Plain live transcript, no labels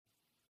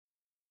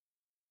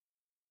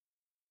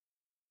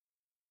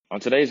On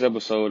today's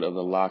episode of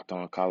the Locked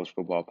On College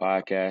Football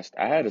Podcast,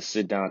 I had a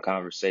sit-down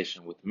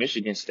conversation with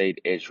Michigan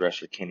State edge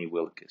rusher Kenny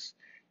Willekes.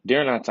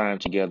 During our time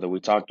together, we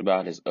talked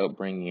about his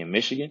upbringing in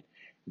Michigan,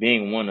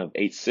 being one of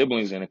 8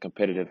 siblings in a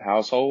competitive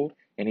household,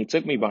 and he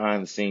took me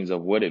behind the scenes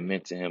of what it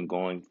meant to him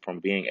going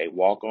from being a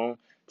walk-on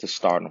to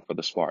starting for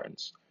the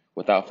Spartans.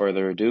 Without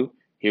further ado,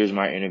 here's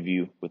my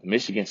interview with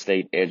Michigan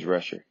State edge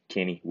rusher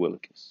Kenny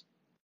Willekes.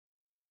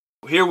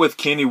 Here with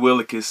Kenny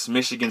Willekes,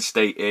 Michigan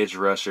State edge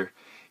rusher.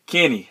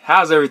 Kenny,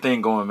 how's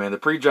everything going, man? The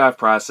pre-draft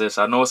process,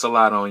 I know it's a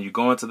lot on you.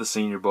 Going to the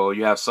Senior Bowl,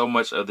 you have so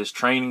much of this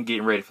training,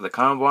 getting ready for the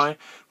Combine,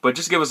 but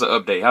just give us an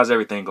update. How's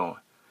everything going?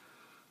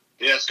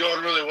 Yeah, it's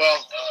going really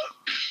well.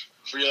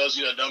 For those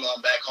of you that don't know,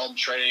 I'm back home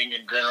training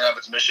in Grand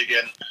Rapids,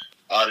 Michigan,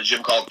 at a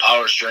gym called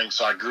Power Strength.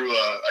 So I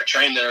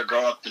trained there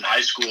growing up in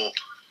high school,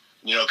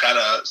 kind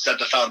of set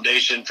the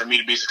foundation for me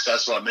to be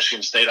successful at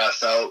Michigan State, I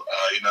felt.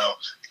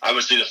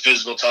 Obviously the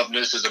physical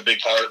toughness is a big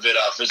part of it,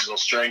 physical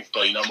strength.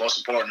 But, most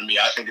important to me,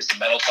 I think, is the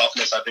mental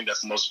toughness. I think that's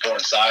the most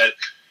important side.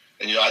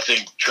 And, I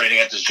think training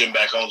at this gym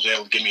back home is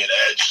able to give me an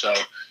edge. So,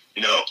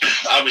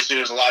 obviously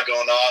there's a lot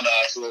going on.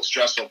 It's a little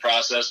stressful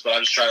process, but I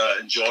just try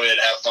to enjoy it,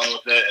 have fun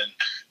with it. And,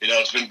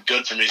 it's been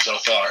good for me so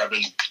far. I've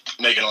been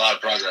making a lot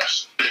of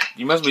progress.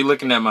 You must be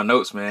looking at my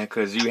notes, man,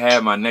 because you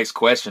had my next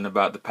question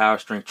about the power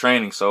strength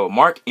training. So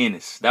Mark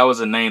Ennis, that was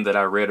a name that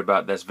I read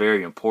about that's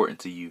very important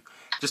to you.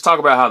 Just talk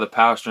about how the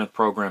power strength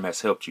program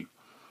has helped you.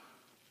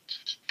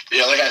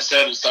 Yeah, like I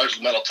said, it starts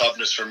with mental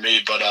toughness for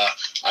me. But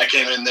I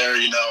came in there,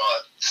 a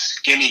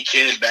skinny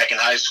kid back in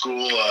high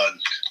school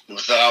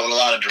without a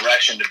lot of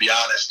direction, to be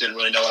honest. Didn't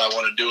really know what I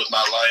wanted to do with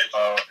my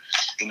life,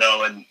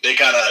 and they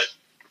kind of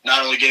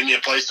not only gave me a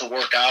place to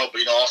work out,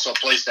 but, also a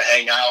place to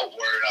hang out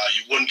where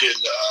you wouldn't get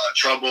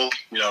trouble,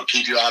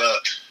 keep you out of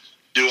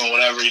doing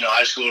whatever,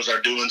 high schoolers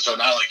are doing. So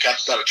not only kept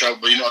us out of trouble,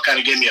 but, it kind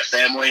of gave me a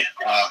family.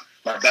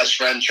 My best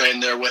friend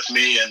trained there with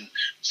me, and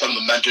some of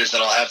the mentors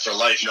that I'll have for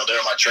life,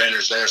 they're my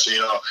trainers there. So,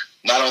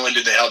 not only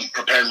did they help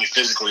prepare me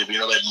physically, but,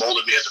 they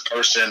molded me as a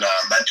person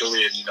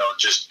mentally, and,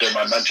 just they're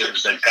my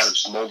mentors. They've kind of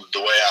just molded the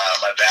way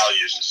my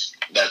values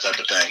and that type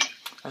of thing.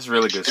 That's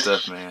really good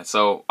stuff, man.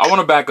 So I want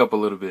to back up a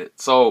little bit.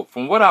 So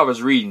from what I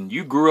was reading,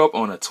 you grew up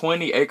on a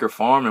 20-acre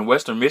farm in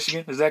western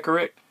Michigan. Is that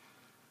correct?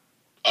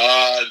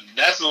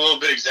 That's a little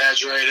bit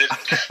exaggerated.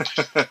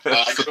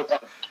 I grew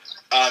up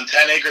on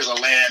 10 acres of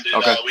land,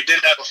 and okay. We did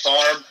have a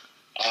farm.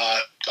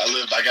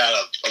 I got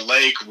a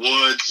lake,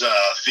 woods,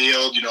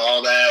 field,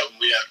 all that.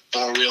 We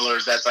had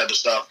 4-wheelers, that type of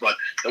stuff, but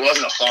it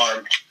wasn't a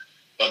farm.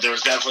 But there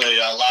was definitely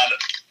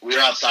we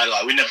were outside a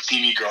lot. We didn't have a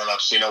TV growing up,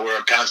 so, we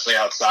were constantly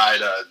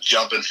outside,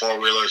 jumping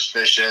 4-wheelers,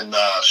 fishing,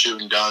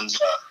 shooting guns,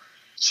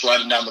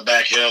 sledding down the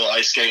back hill,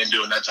 ice skating,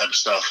 doing that type of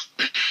stuff.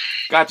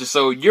 Gotcha.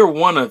 So you're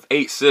one of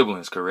 8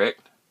 siblings,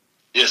 correct?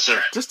 Yes,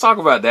 sir. Just talk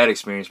about that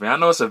experience, man. I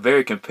know it's a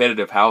very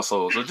competitive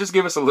household, so just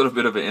give us a little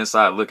bit of an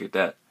inside look at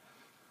that.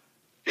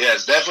 Yeah,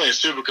 it's definitely a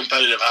super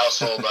competitive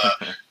household.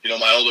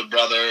 My older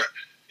brother,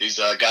 he's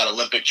got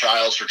Olympic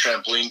trials for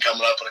trampoline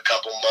coming up in a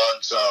couple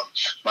months.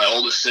 My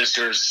oldest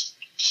sister's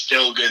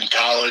still in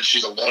college.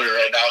 She's a lawyer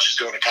right now. She's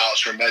going to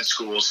college for med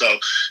school. So,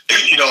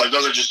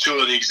 those are just 2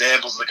 of the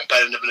examples of the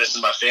competitiveness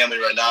in my family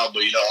right now.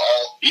 But,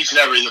 each and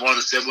every one of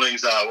the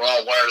siblings, we're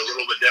all wired a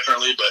little bit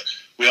differently, but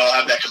we all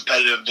have that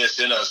competitiveness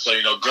in us. So,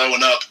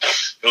 growing up,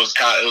 it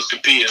was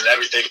competing in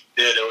everything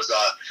we did. It was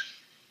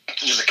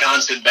just a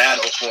constant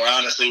battle for,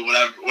 honestly,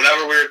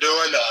 whatever we were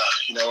doing,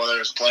 whether it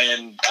was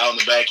playing out in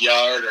the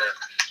backyard or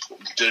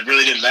it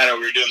really didn't matter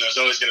what we were doing. There was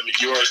always going to be,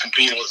 you were always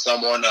competing with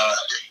someone.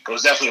 It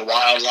was definitely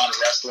wild, a lot of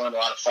wrestling, a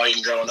lot of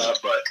fighting growing up,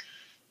 but,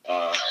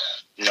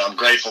 I'm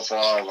grateful for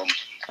all of them.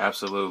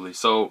 Absolutely.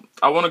 So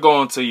I want to go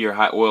on to your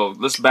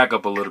let's back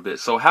up a little bit.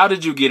 So how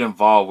did you get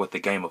involved with the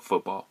game of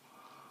football?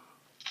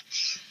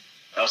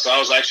 So I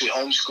was actually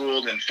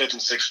homeschooled in 5th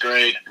and 6th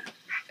grade,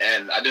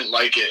 and I didn't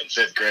like it in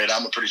 5th grade.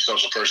 I'm a pretty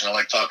social person. I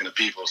like talking to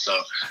people. So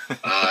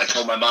I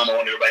told my mom I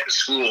wanted to go back to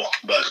school,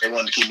 but they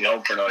wanted to keep me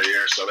home for another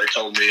year. So they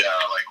told me,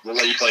 we'll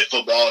let you play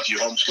football if you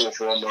homeschool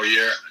for one more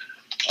year.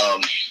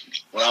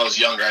 When I was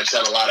younger, I just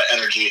had a lot of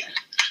energy,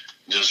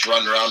 just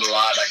running around a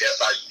lot. I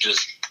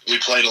guess we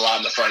played a lot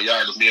in the front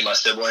yard with me and my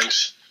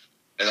siblings.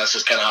 And that's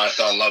just kind of how I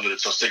fell in love with it.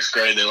 So 6th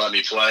grade, they let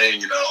me play.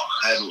 And,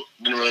 I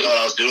didn't really know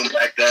what I was doing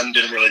back then.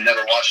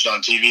 Never watched it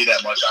on TV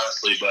that much,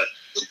 honestly. But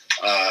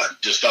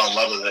just fell in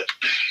love with it.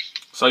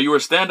 So you were a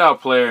standout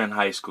player in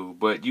high school,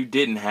 but you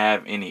didn't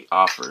have any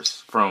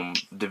offers from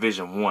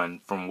Division I,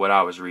 from what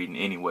I was reading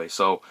anyway.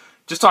 So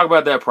just talk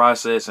about that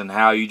process and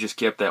how you just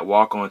kept that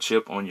walk-on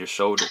chip on your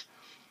shoulder.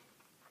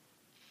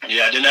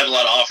 Yeah, I didn't have a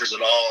lot of offers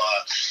at all.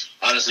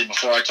 Honestly,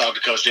 before I talked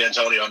to Coach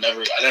D'Antonio, I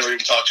never even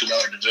talked to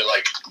another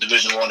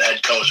Division I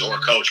head coach or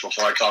coach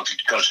before I talked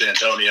to Coach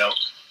D'Antonio.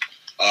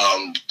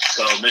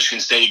 So Michigan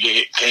State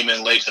came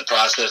in late to the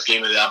process,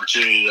 gave me the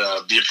opportunity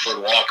to be a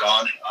preferred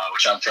walk-on,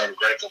 which I'm forever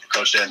grateful for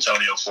Coach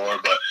D'Antonio for.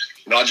 But,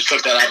 I just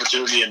took that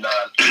opportunity and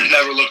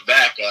never looked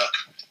back.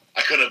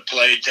 I could have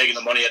taken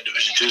the money at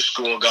Division II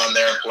school, gone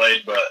there and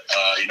played, but,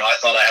 I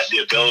thought I had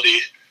the ability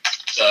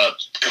to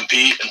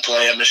compete and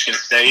play at Michigan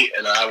State,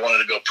 and I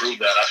wanted to go prove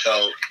that. I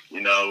felt,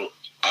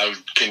 I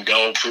can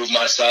go prove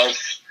myself,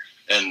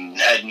 and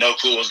had no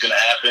clue what was going to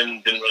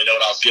happen. Didn't really know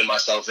what I was getting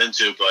myself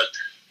into,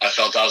 but I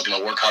felt I was going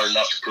to work hard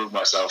enough to prove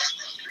myself.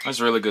 That's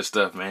really good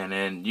stuff, man.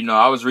 And,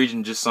 I was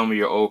reading just some of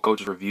your old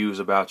coaches' reviews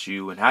about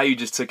you and how you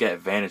just took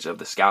advantage of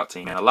the scout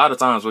team. And a lot of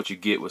times what you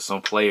get with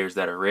some players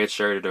that are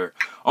redshirted or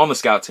on the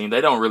scout team, they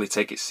don't really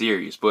take it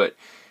serious. But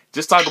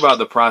just talk about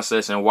the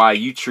process and why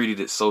you treated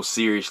it so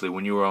seriously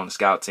when you were on the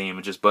scout team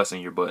and just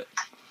busting your butt.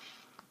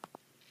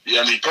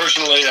 Yeah,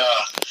 personally,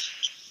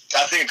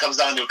 I think it comes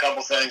down to a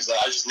couple things.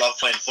 I just love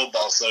playing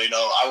football. So,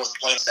 I wasn't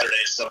playing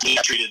Saturdays, so I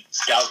treated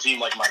scout team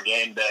like my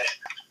game day.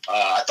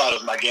 I thought it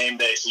was my game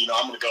day, so,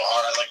 I'm going to go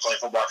hard. I like playing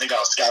football. I think I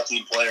was scout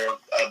team player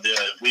of the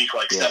week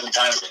 7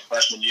 times in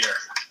freshman year.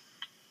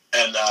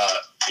 And,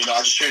 I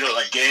just treated it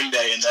like game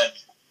day. And then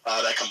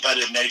that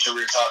competitive nature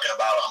we were talking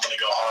about, I'm going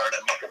to go hard.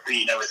 I'm going to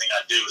compete in everything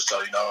I do.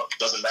 So, it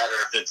doesn't matter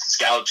if it's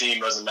scout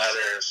team, doesn't matter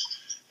if,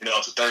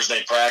 it's a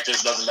Thursday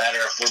practice, doesn't matter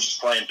if we're just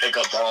playing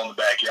pickup ball in the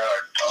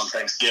backyard on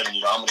Thanksgiving.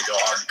 I'm going to go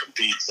hard and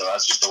compete. So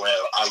that's just the way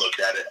I looked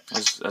at it.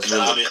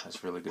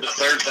 That's really good. The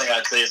third thing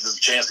I'd say is there's a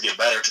chance to get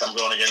better because I'm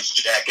going against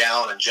Jack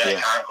Allen and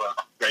Jack Conklin,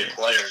 great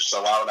players.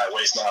 So why would I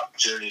waste an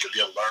opportunity to be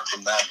able to learn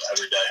from them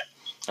every day?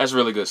 That's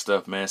really good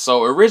stuff, man.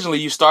 So originally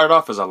you started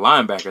off as a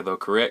linebacker, though,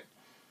 correct?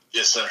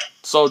 Yes, sir.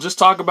 So just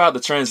talk about the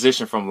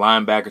transition from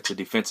linebacker to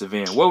defensive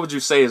end. What would you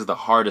say is the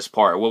hardest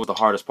part? What was the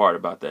hardest part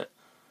about that?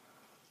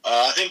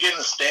 I think getting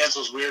the stance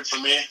was weird for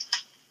me.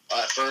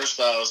 At first,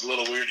 it was a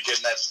little weird to get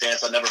in that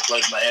stance. I never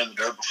played with my hand in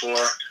the dirt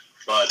before,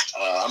 but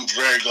I'm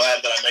very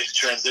glad that I made the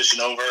transition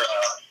over.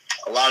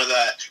 A lot of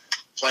that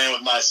playing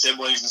with my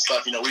siblings and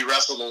stuff, we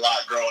wrestled a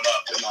lot growing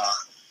up,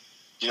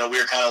 and we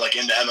were kind of like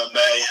into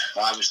MMA.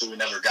 Obviously, we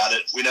never got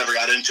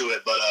into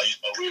it, but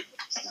we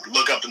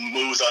look up the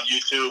moves on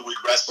YouTube. We'd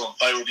wrestle and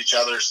fight with each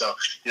other. So,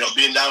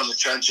 being down in the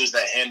trenches,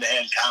 that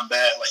hand-to-hand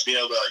combat, like being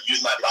able to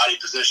use my body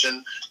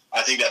position,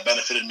 I think that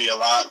benefited me a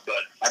lot.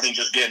 But I think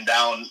just getting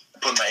down,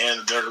 putting my hand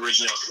in the dirt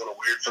originally was a little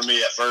weird for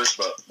me at first.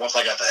 But once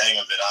I got the hang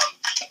of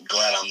it, I'm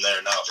glad I'm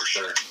there now for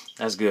sure.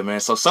 That's good, man.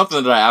 So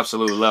something that I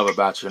absolutely love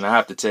about you, and I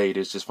have to tell you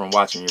this just from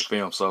watching your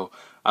film. So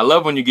I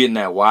love when you get in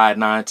that wide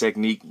nine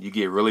technique. You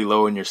get really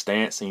low in your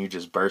stance and you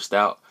just burst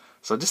out.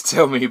 So just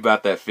tell me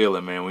about that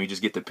feeling, man, when you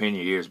just get to pin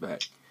your ears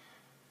back.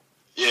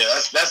 Yeah,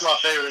 that's my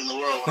favorite in the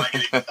world. When I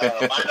get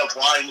lined up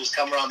wide and just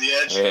come around the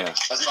edge,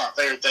 that's my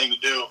favorite thing to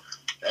do.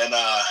 And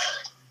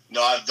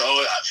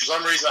for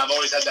some reason I've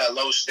always had that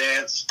low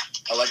stance.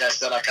 Like I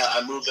said,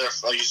 I moved there.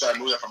 Like you said, I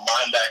moved there from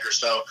linebacker.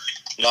 So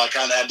I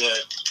kind of had to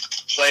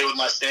play with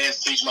my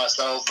stance, teach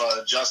myself,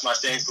 adjust my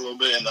stance a little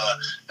bit. And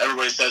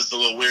everybody says it's a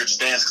little weird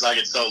stance because I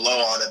get so low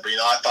on it. But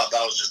I thought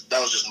that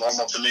was just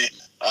normal to me.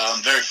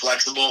 I'm very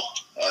flexible.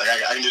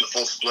 I can do the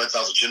full splits. I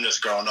was a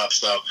gymnast growing up,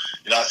 so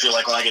I feel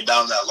like when I get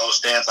down in that low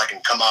stance, I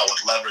can come out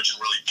with leverage and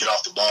really get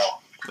off the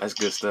ball. That's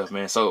good stuff,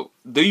 man. So,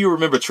 do you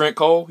remember Trent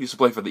Cole? He used to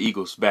play for the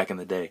Eagles back in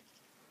the day.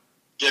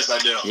 Yes, I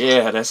do.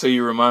 Yeah, that's who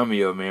you remind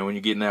me of, man. When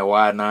you get in that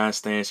wide nine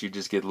stance, you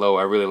just get low.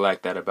 I really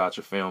like that about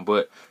your film.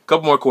 But a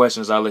couple more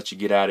questions, I'll let you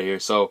get out of here.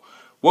 So,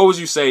 what would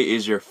you say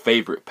is your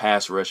favorite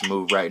pass rush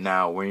move right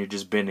now when you're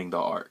just bending the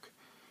arc?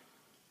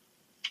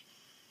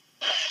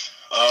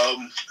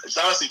 It's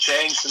honestly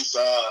changed since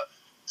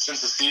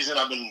the season.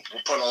 I've been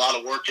putting a lot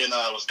of work in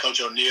with Coach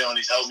O'Neal, and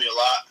he's helped me a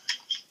lot.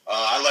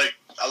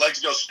 I like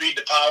to go speed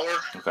to power.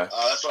 Okay.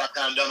 That's what I've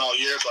kind of done all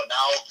year. But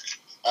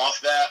now, off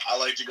that, I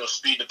like to go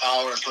speed to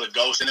power and put a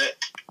ghost in it.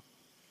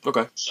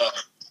 Okay. So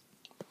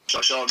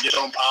get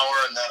on power,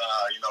 and then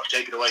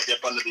take it away,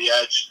 dip under the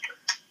edge,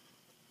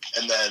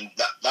 and then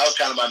that was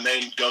kind of my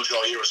main go-to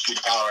all year was speed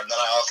to power. And then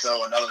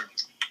another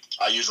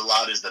I use a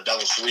lot is the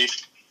double sweep.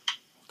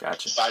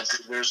 Gotcha. Side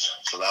sweepers.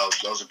 So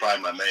those are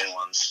probably my main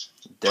ones.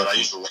 Definitely. But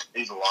I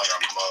use the long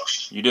arm the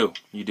most.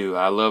 You do.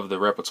 I love the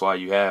repertoire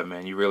you have,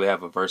 man. You really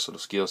have a versatile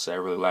skill set. I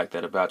really like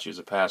that about you as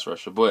a pass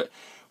rusher. But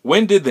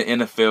when did the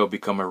NFL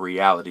become a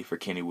reality for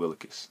Kenny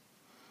Willekes?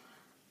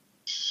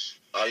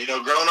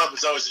 Growing up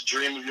is always a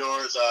dream of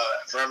yours.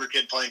 For every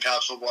kid playing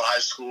college football in high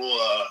school,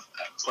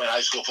 playing high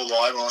school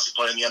football, everyone wants to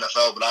play in the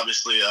NFL. But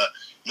obviously,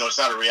 it's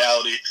not a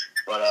reality.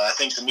 But I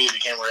think to me it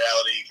became a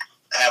reality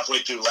halfway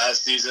through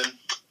last season.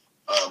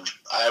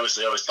 I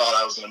obviously always thought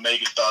I was going to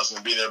make it, thought I was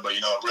going to be there, but,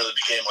 it really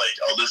became like,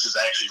 oh, this is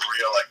actually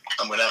real. Like,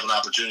 I'm going to have an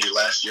opportunity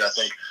last year. I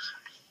think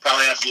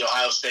probably after the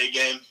Ohio State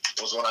game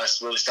was when I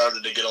really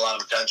started to get a lot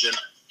of attention.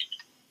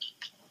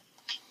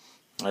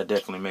 That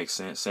definitely makes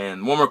sense.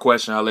 And one more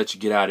question, I'll let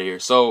you get out of here.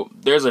 So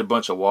there's a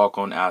bunch of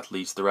walk-on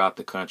athletes throughout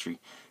the country.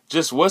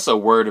 Just what's a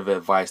word of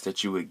advice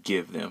that you would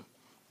give them?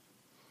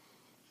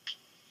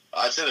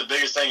 I'd say the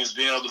biggest thing is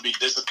being able to be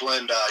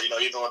disciplined,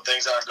 even when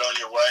things aren't going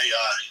your way,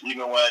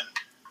 even when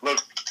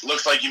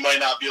looks like you might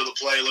not be able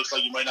to play, looks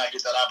like you might not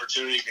get that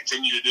opportunity,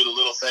 continue to do the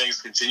little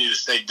things, continue to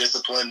stay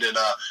disciplined and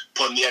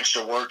putting the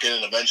extra work in,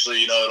 and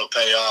eventually, it'll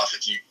pay off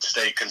if you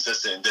stay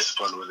consistent and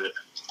disciplined with it.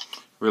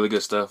 Really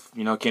good stuff.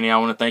 You know, Kenny, I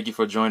want to thank you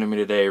for joining me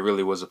today. It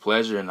really was a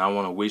pleasure, and I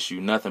want to wish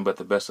you nothing but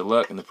the best of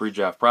luck in the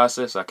pre-draft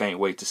process. I can't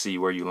wait to see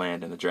where you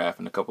land in the draft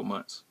in a couple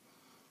months.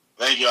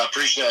 Thank you. I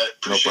appreciate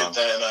No problem.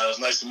 that, and it was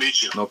nice to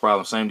meet you. No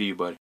problem. Same to you,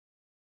 buddy.